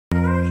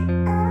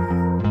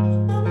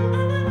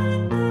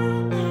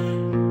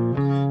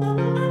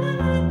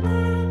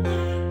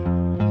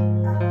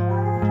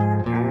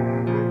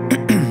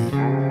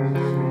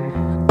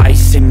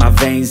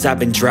veins, I've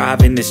been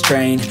driving this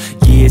train.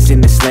 Years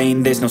in this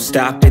lane, there's no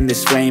stopping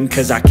this flame.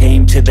 Cause I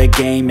came to the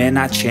game and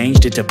I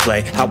changed it to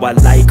play how I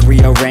like,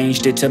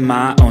 rearranged it to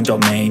my own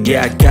domain.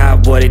 Yeah, I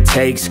got what it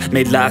takes,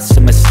 made lots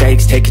of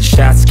mistakes, taking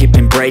shots,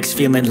 skipping breaks,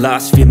 feeling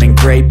lost, feeling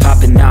great,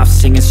 popping off,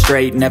 singing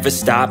straight, never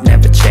stopped,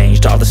 never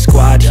changed. All the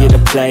squad here to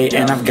play,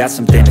 and I've got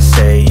something to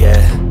say,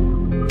 yeah.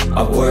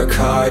 I work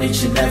hard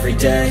each and every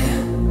day,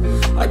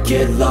 I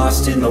get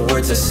lost in the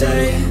words I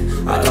say.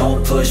 I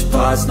don't push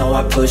pause, no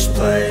I push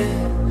play.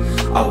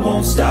 I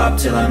won't stop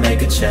till I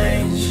make a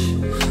change.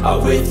 I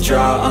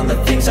withdraw on the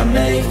things I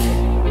make.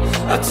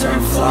 I turn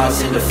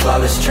flaws into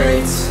flawless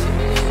traits.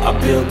 I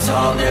build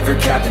tall, never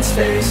capped in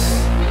space.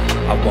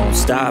 I won't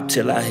stop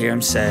till I hear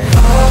him say, oh,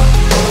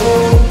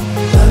 oh,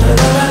 la la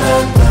la la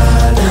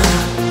la la.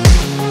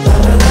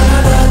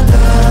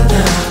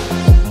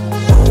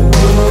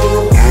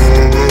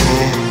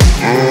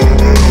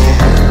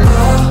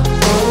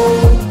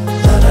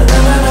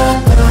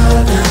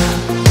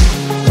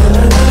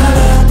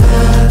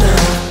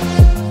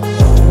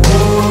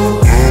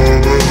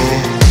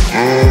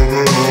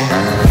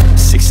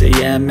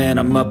 And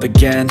I'm up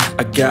again.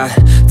 I got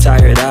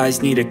tired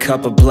eyes, need a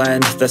cup of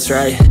blend. That's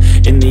right,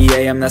 in the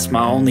AM, that's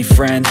my only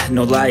friend.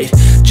 No light,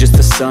 just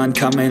the sun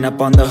coming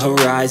up on the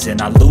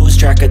horizon. I lose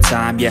track of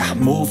time, yeah, I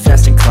move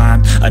fast and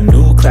climb a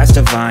new class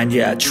divine,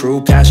 yeah,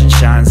 true passion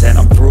shines. And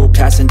I'm through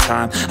passing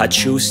time, I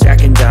choose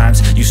stacking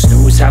dimes. You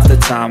snooze half the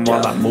time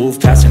while I move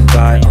passing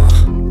by.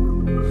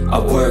 I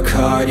work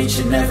hard each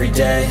and every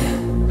day,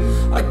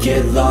 I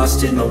get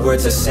lost in the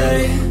words I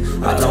say.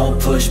 I don't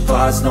push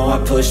pause, no I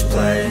push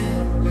play.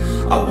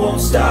 I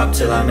won't stop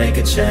till I make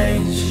a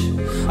change.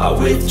 I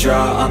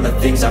withdraw on the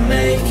things I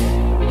make.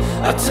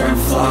 I turn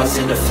flaws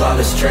into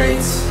flawless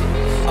traits.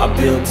 I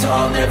build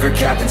tall, never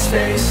capped in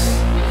space.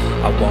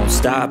 I won't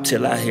stop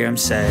till I hear him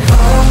say, oh,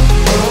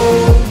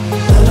 oh,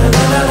 la la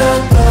la la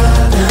la la.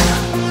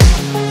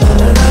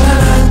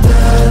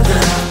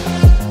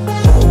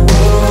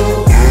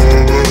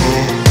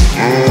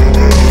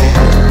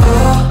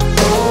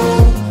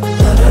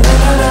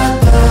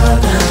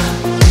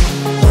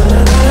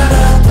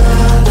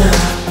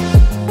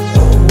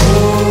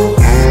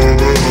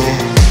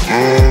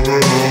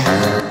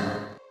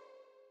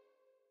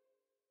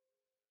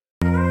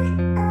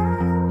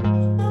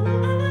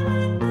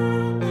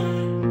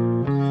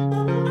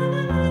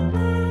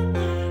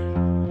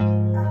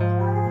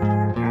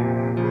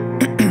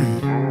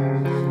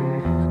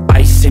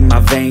 In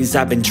my veins,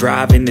 I've been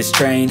driving this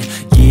train.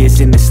 Years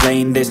in this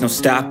lane, there's no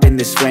stopping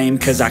this flame.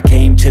 Cause I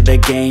came to the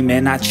game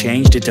and I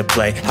changed it to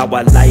play how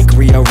I like,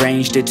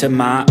 rearranged it to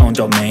my own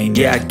domain.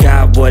 Yeah, I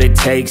got what it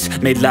takes,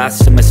 made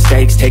lots of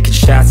mistakes, taking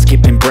shots,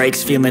 skipping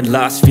breaks, feeling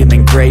lost,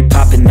 feeling great,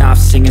 popping off,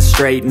 singing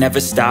straight, never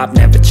stopped,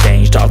 never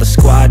changed. All the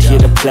squad here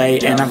to play,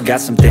 and I've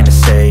got something to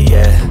say,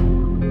 yeah.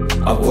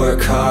 I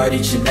work hard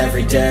each and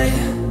every day,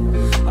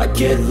 I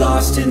get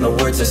lost in the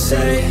words I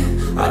say.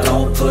 I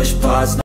don't push pause,